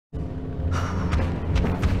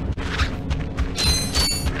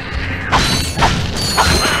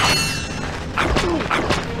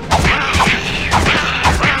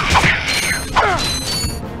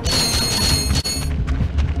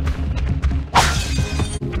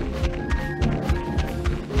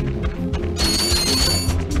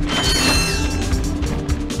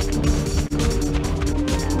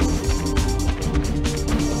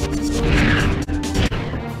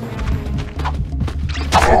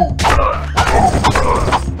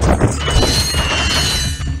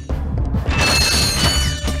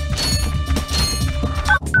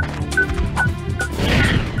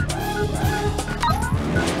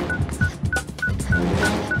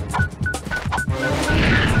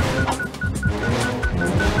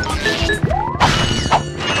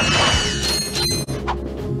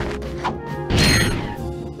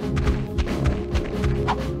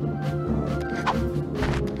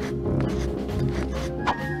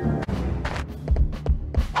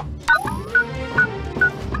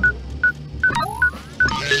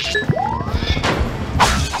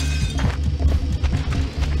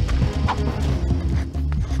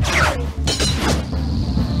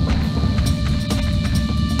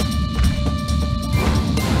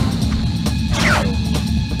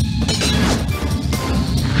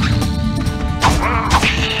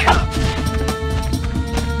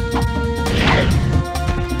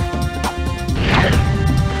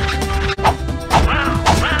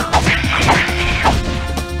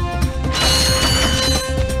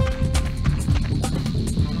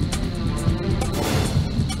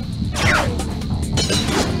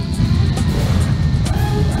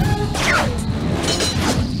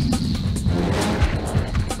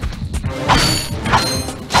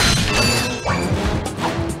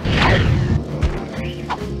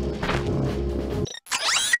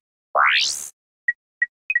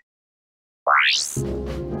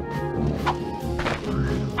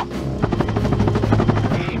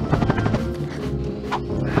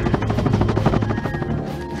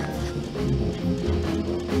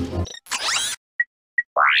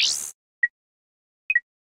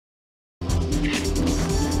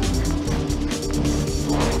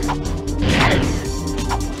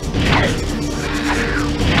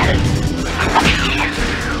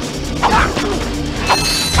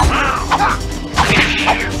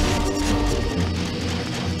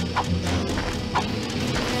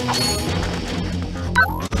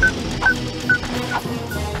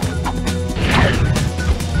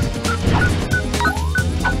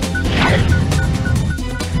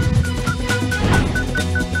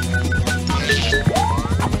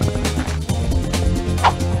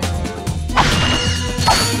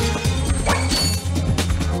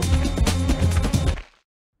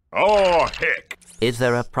Oh, heck. Is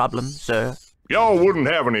there a problem, sir? Y'all wouldn't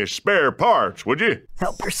have any spare parts, would you?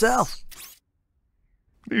 Help yourself.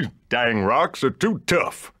 These dang rocks are too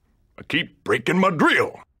tough. I keep breaking my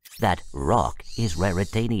drill. That rock is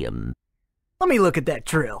Raritanuim. Let me look at that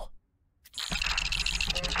drill.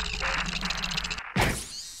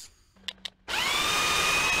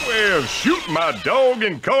 Well, shoot my dog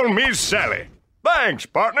and call me Sally. Thanks,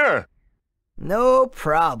 partner. No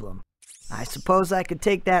problem. I suppose I could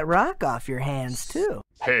take that rock off your hands, too.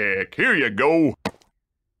 Heck, here you go.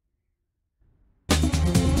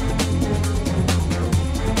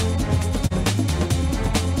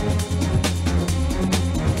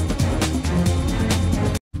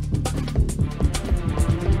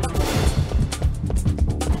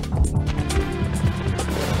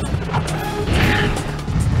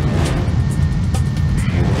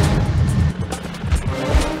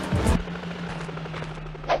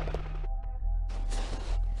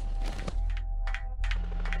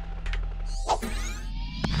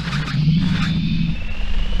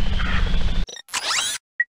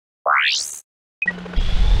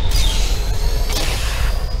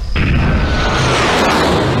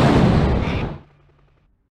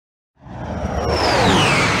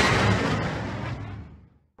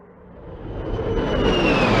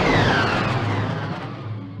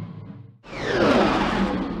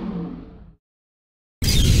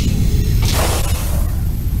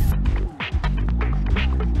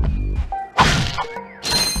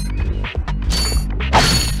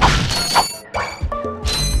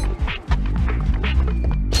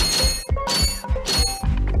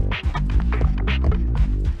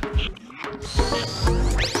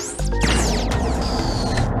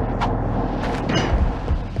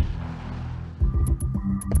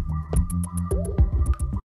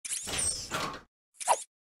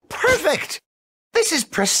 Perfect! This is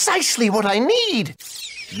precisely what I need.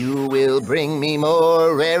 You will bring me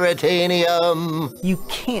more Raritanuim. You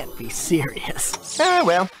can't be serious.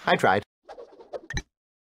 Well, I tried.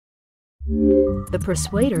 The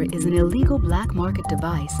Persuader is an illegal black market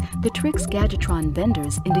device that tricks Gadgetron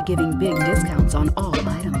vendors into giving big discounts on all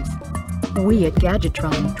items. We at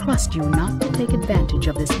Gadgetron trust you not to take advantage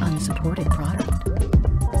of this unsupported product.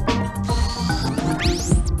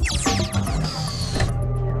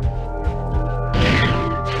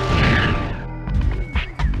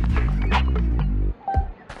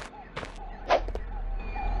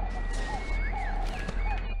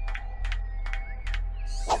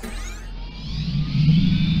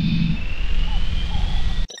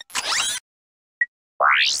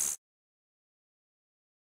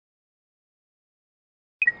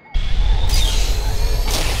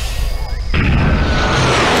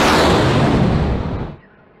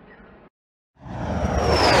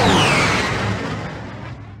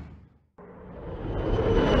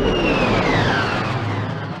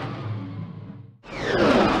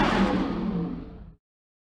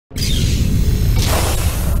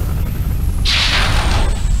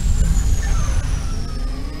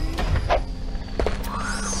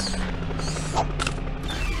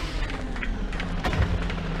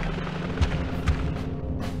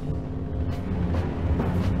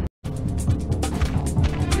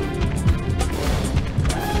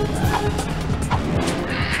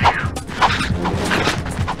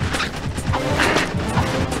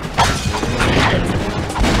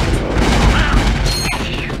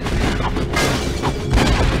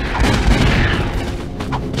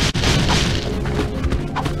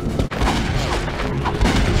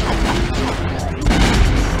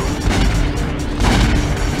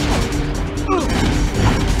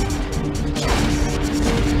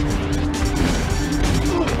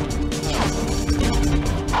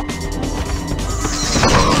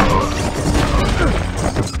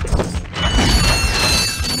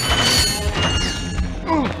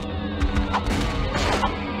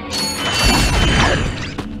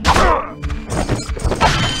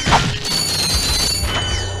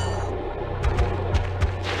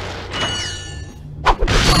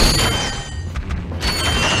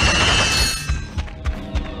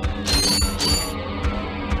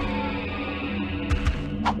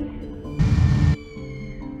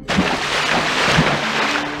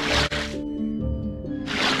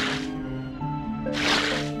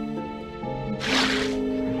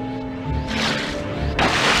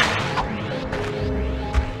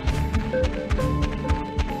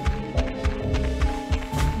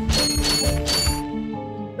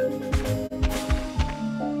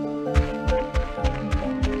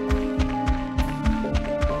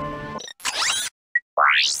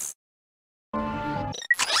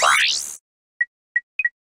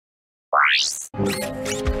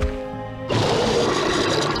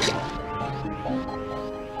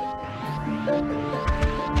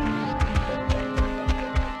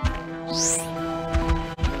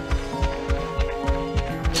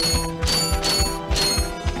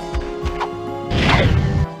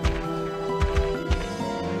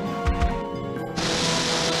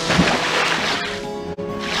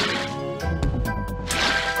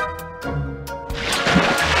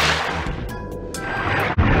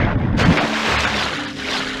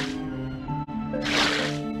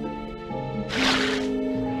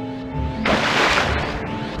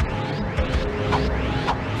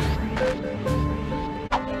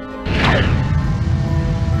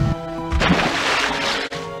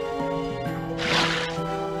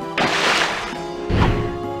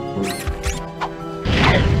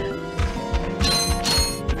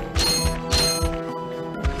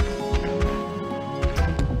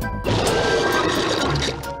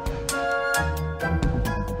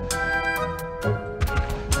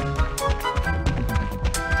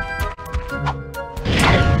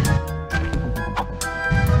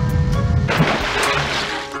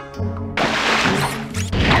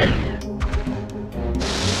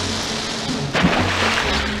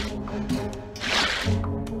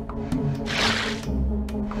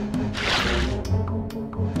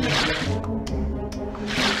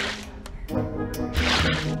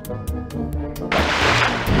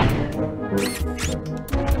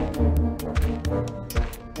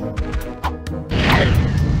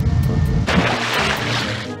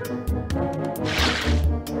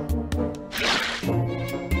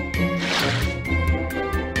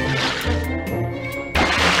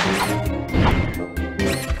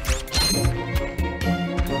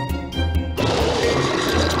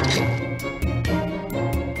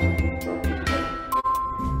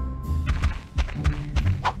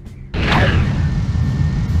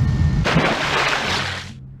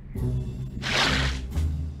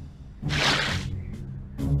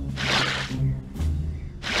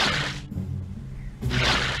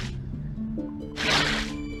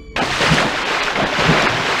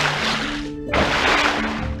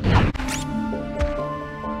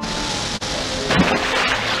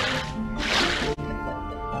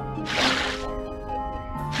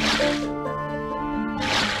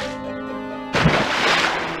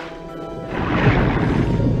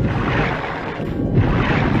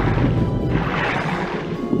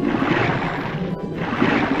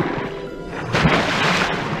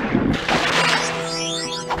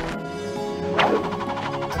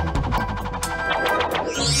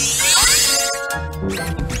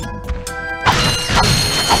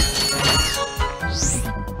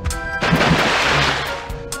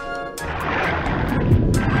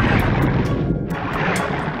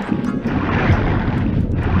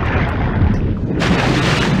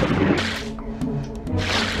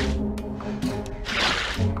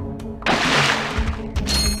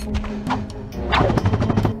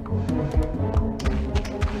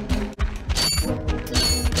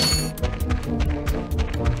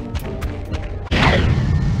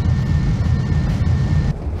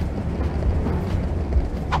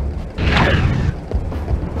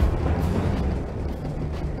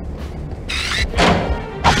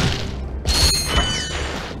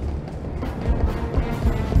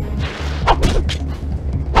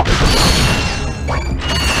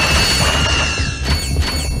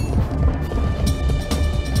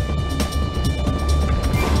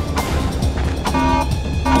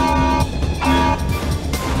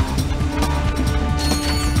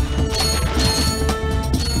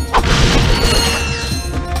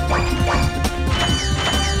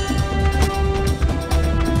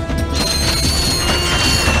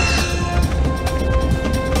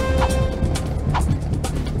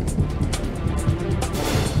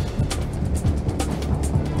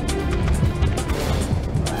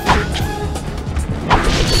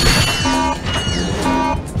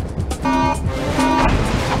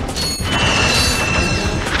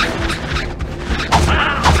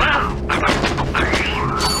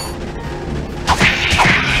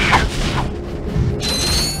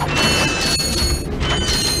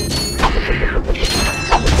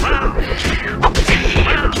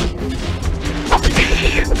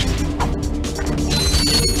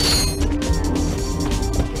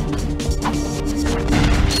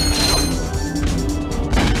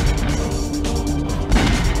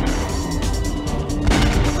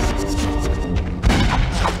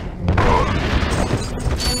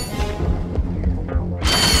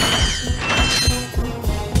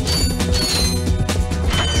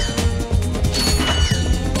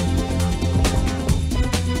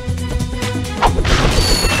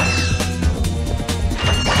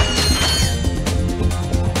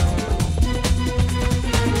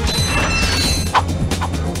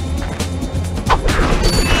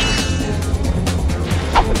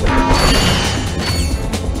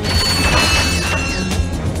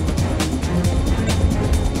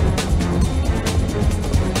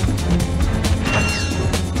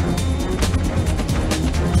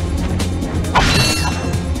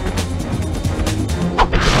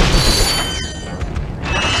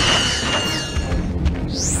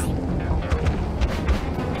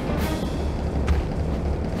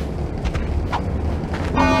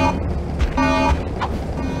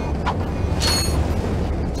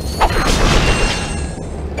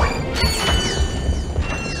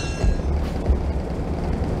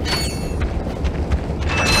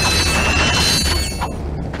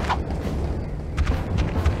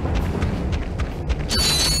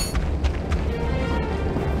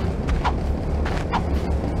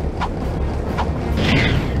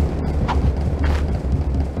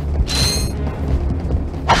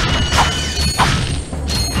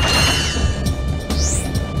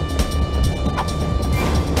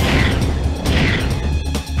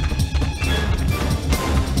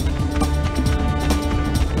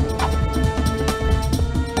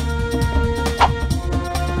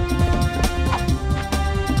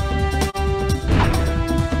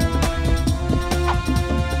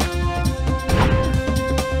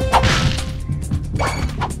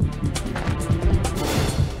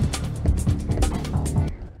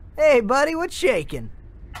 Hey, buddy, what's shaking?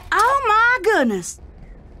 Oh, my goodness.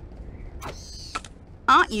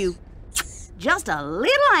 Aren't you just a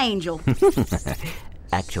little angel?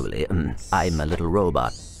 Actually, I'm a little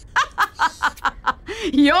robot.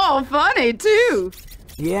 You're funny, too.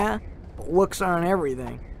 Yeah, but looks aren't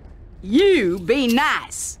everything. You be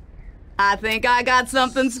nice. I think I got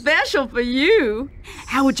something special for you.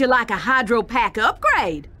 How would you like a Hydropack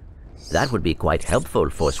upgrade? That would be quite helpful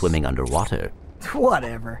for swimming underwater.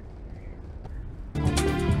 Whatever.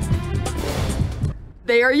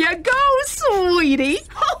 There you go, sweetie.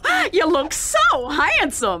 You look so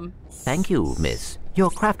handsome. Thank you, miss. Your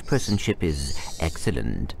craftspersonship is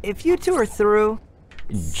excellent. If you two are through...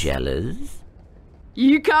 Jealous?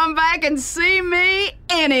 You come back and see me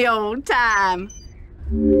any old time.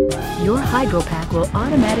 Your Hydropack will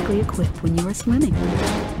automatically equip when you are swimming.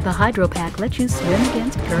 The Hydropack lets you swim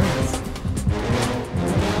against currents.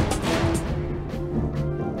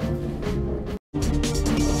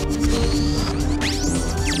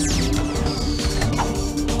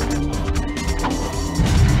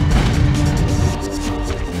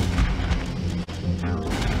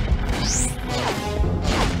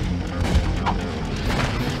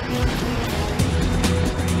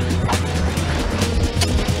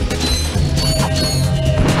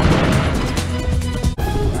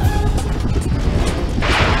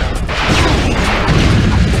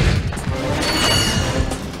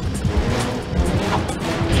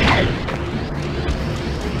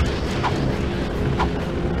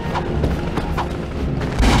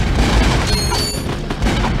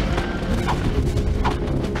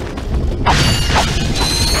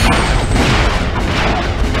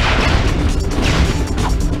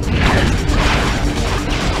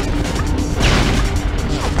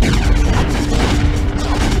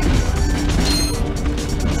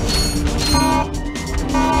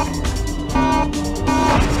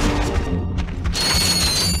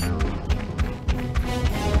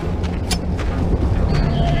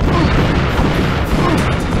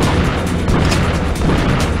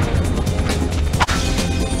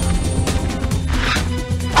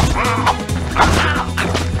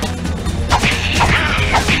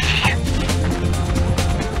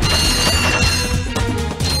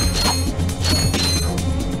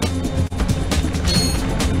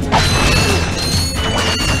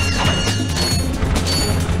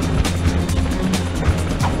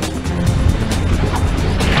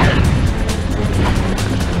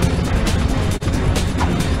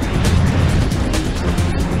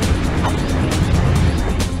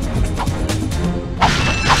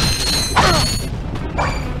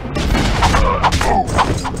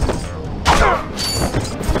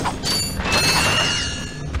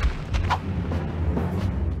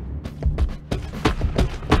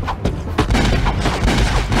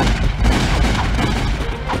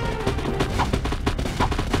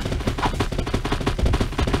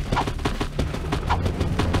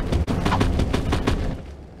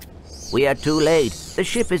 We are too late. The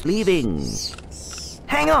ship is leaving.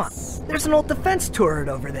 Hang on. There's an old defense turret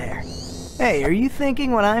over there. Hey, are you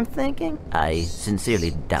thinking what I'm thinking? I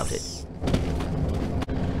sincerely doubt it.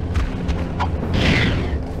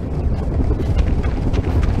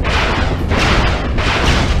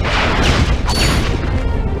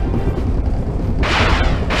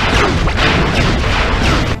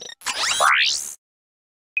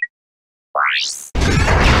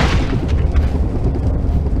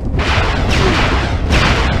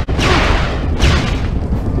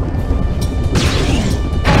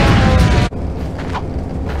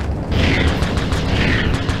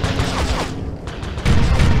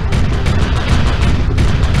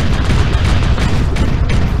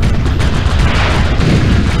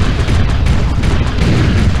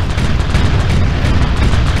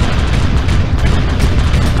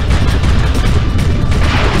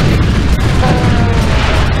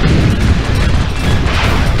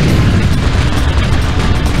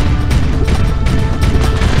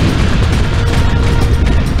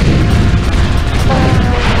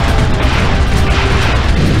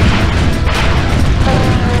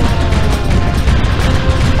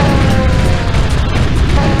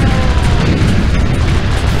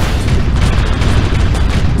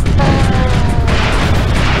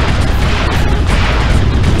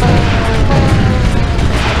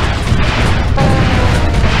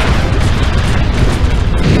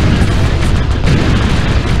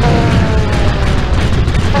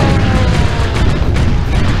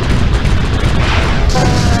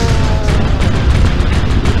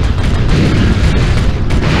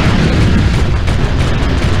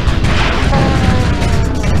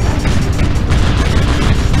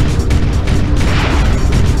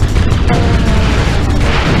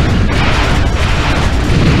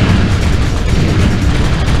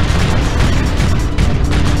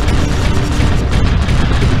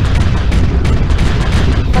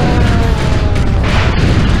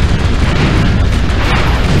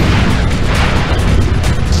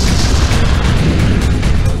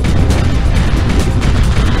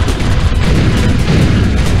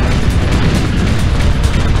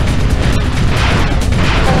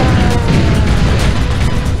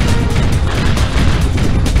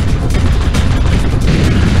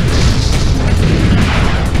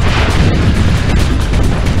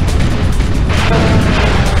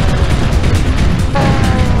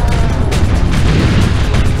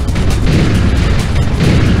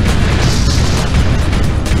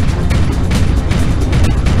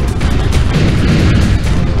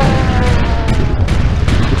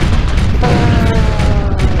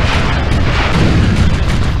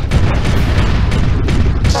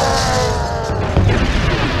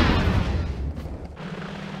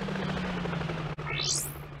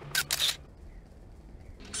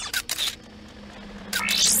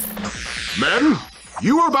 Men,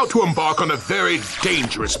 you are about to embark on a very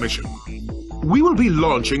dangerous mission. We will be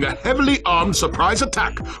launching a heavily armed surprise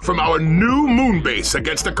attack from our new moon base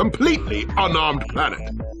against a completely unarmed planet.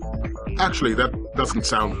 Actually, that doesn't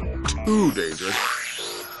sound too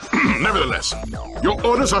dangerous. Nevertheless, your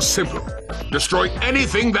orders are simple. Destroy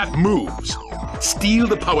anything that moves. Steal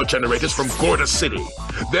the power generators from Gorda City.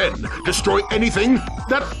 Then destroy anything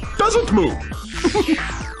that doesn't move.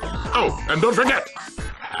 Oh, and don't forget,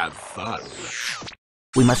 have fun.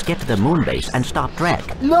 We must get to the moon base and stop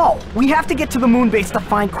Drek. No! We have to get to the moon base to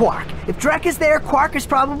find Qwark. If Drek is there, Qwark is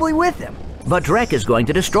probably with him. But Drek is going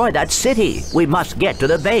to destroy that city. We must get to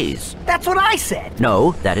the base. That's what I said!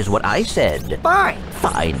 No, that is what I said. Fine!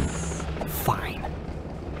 Fine. Fine.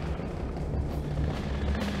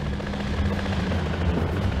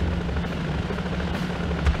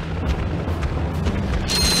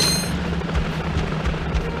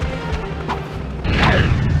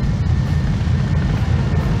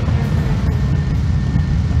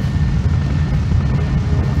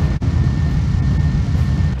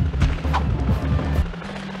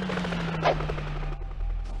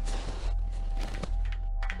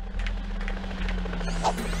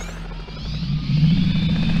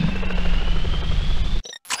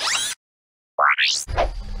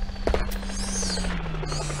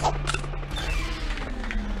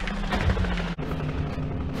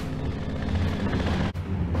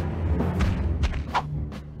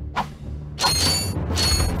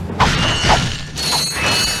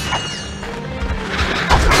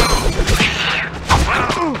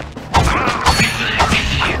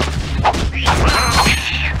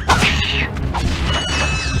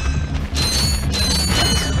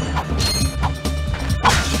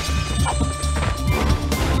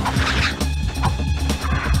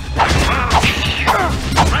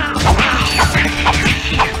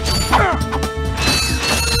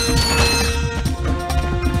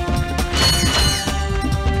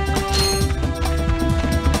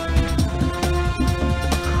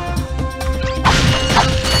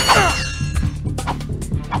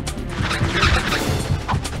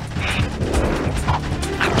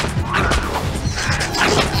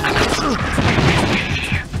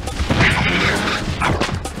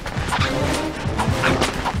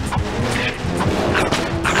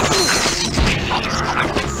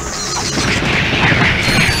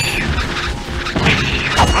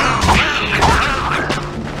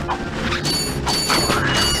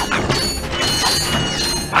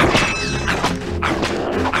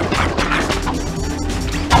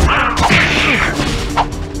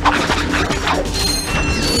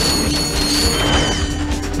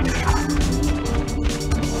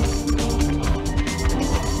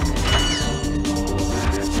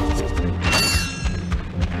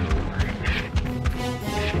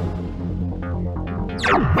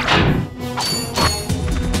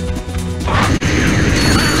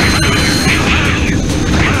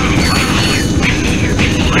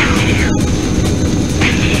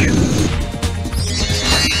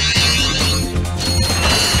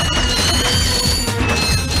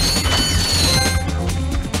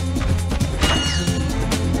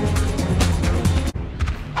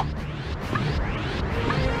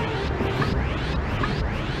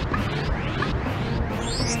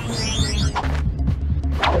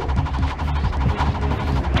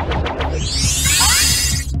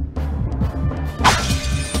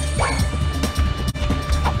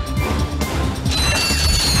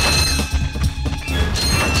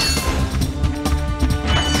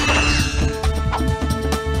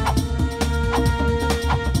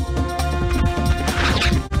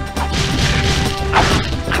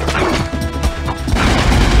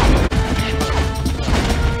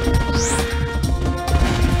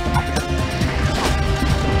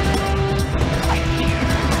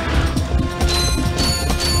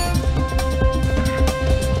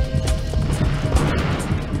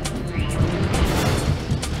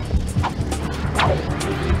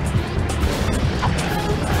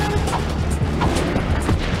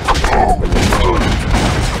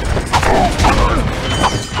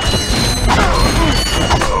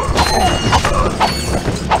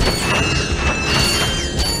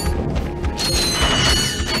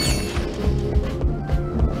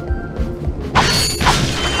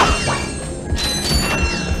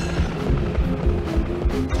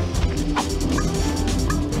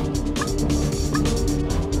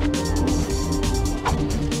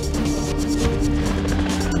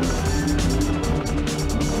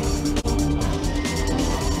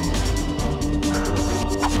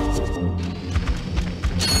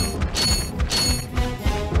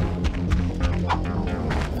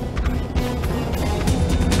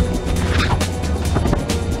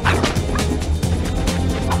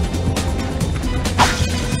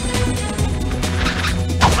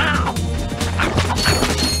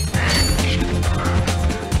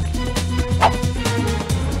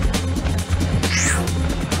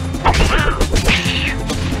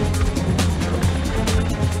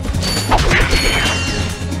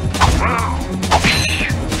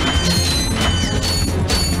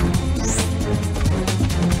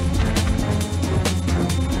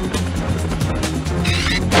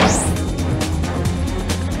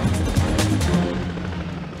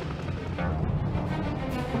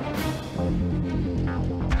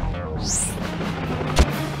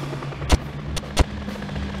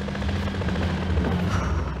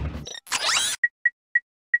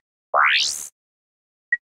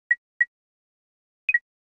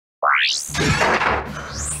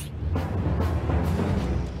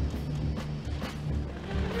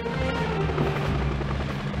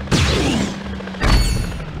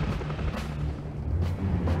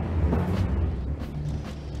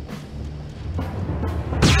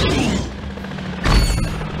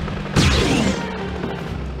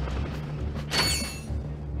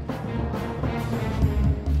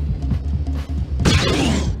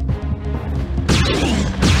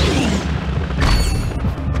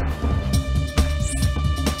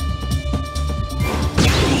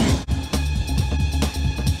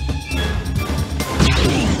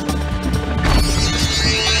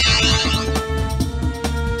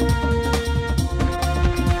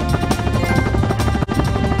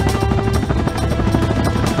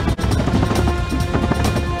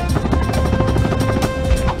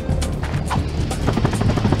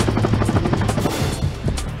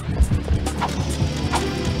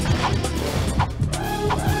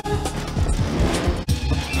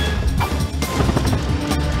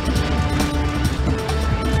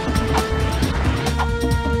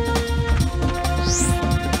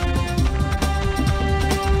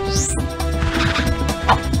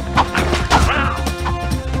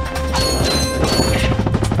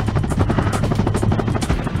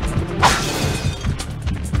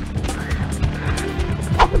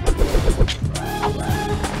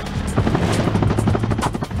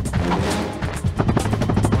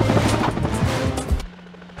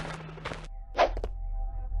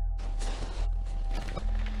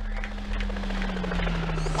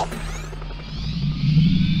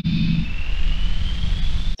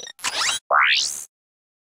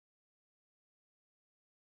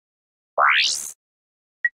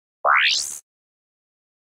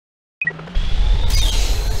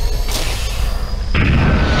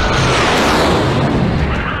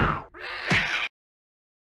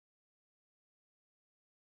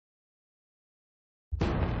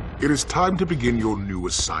 It is time to begin your new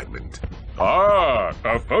assignment. Ah,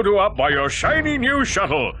 a photo op by your shiny new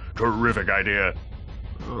shuttle. Terrific idea.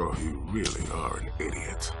 Oh, you really are an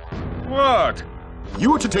idiot. What?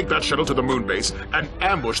 You are to take that shuttle to the moon base and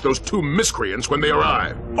ambush those two miscreants when they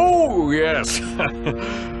arrive. Oh, yes.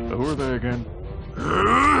 Who are they again?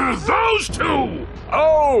 Those two!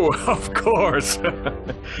 Oh, of course.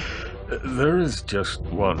 There is just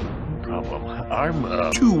one problem.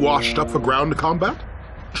 I'm, Too washed up for ground combat?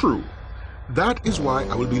 True. That is why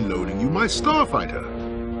I will be loaning you my starfighter.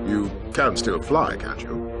 You can still fly, can't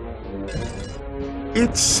you?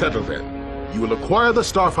 It's settled then. You will acquire the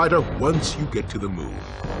starfighter once you get to the moon.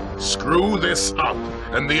 Screw this up,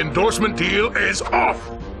 and the endorsement deal is off!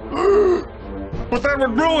 But that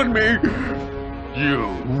would ruin me.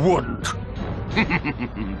 You wouldn't.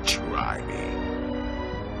 Try me.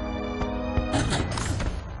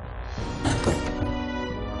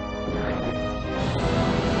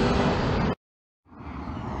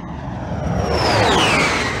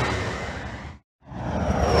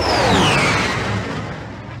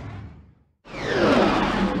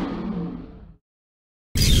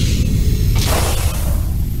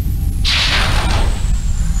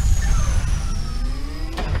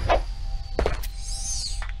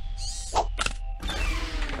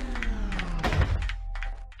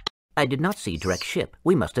 I did not see Drek's ship.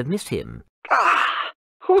 We must have missed him.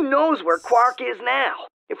 Who knows where Qwark is now?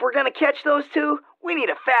 If we're gonna catch those two, we need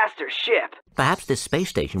a faster ship. Perhaps this space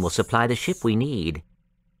station will supply the ship we need.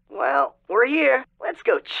 Well, we're here. Let's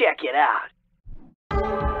go check it out.